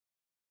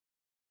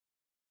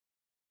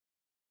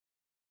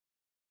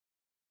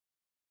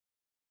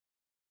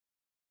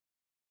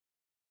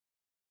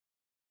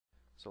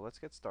So let's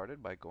get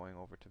started by going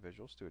over to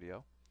Visual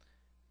Studio,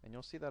 and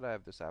you'll see that I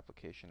have this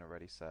application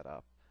already set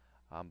up.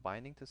 I'm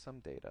binding to some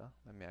data.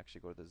 Let me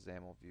actually go to the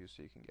XAML view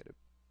so you can get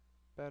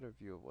a better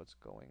view of what's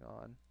going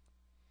on.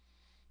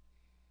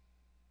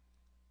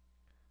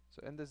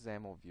 So in the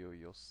XAML view,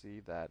 you'll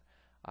see that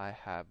I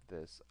have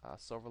this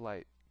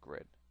Silverlight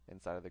grid.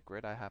 Inside of the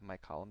grid, I have my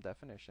column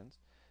definitions,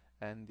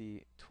 and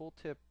the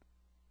tooltip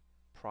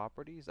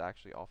properties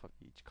actually off of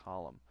each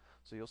column.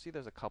 So you'll see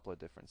there's a couple of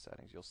different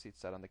settings. You'll see it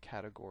set on the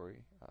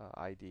category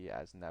ID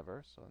as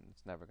never, so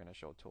it's never going to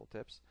show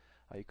tooltips.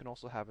 You can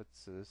also have it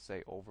to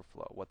say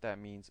overflow. What that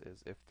means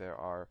is if there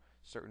are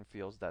certain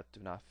fields that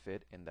do not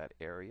fit in that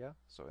area,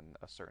 so in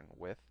a certain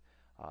width,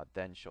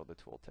 then show the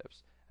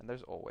tooltips. And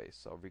there's always,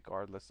 so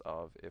regardless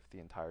of if the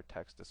entire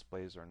text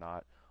displays or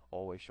not,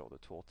 always show the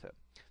tooltip.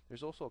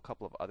 There's also a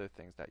couple of other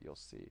things that you'll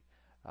see.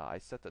 I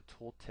set the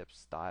tooltip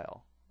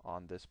style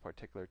on this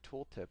particular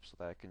tooltip so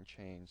that I can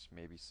change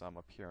maybe some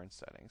appearance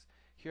settings.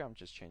 Here I'm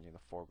just changing the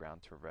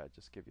foreground to red,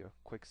 just give you a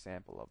quick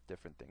sample of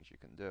different things you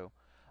can do.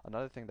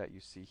 Another thing that you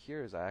see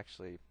here is I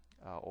actually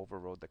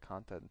overrode the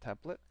content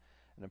template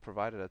and it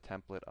provided a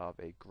template of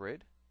a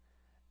grid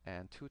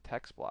and 2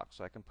 text blocks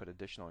so I can put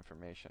additional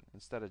information.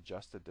 Instead of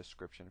just a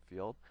description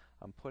field,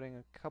 I'm putting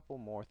a couple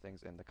more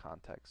things in the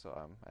context. So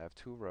I have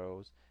 2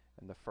 rows.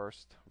 In the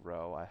first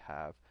row I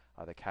have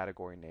the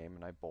category name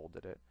and I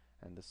bolded it.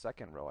 And the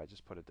second row I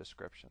just put a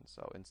description.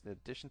 So in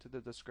addition to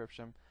the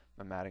description,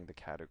 I'm adding the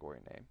category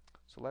name.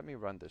 So let me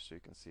run this so you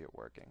can see it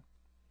working.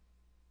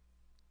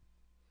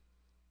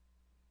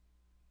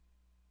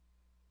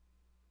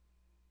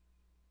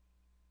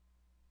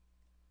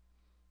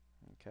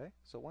 Okay,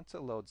 so once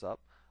it loads up,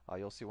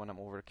 you'll see when I'm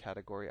over to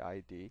category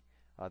ID,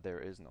 there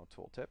is no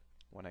tooltip.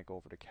 When I go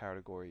over to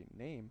category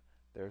name,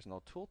 there's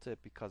no tooltip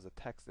because the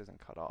text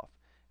isn't cut off.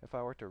 If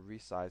I were to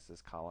resize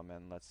this column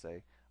and let's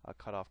say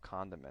cut off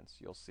condiments,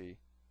 you'll see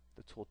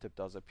the tooltip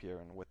does appear,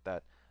 and with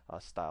that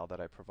style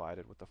that I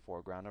provided with the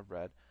foreground of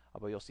red,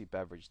 but you'll see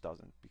beverage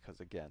doesn't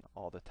because again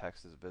all the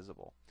text is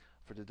visible.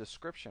 For the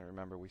description,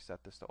 remember we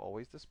set this to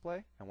always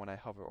display, and when I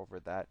hover over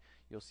that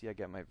you'll see I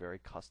get my very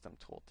custom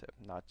tooltip,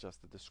 not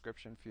just the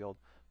description field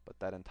but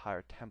that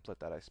entire template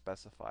that I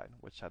specified,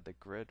 which had the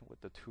grid with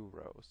the 2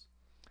 rows.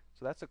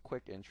 So that's a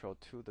quick intro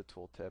to the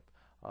tooltip.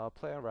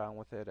 Play around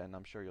with it and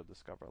I'm sure you'll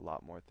discover a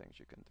lot more things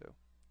you can do.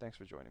 Thanks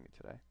for joining me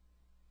today.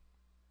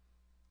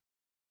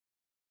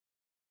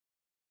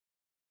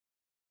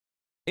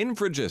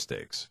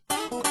 Infragistics.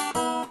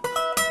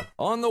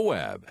 On the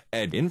web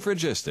at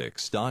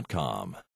infragistics.com.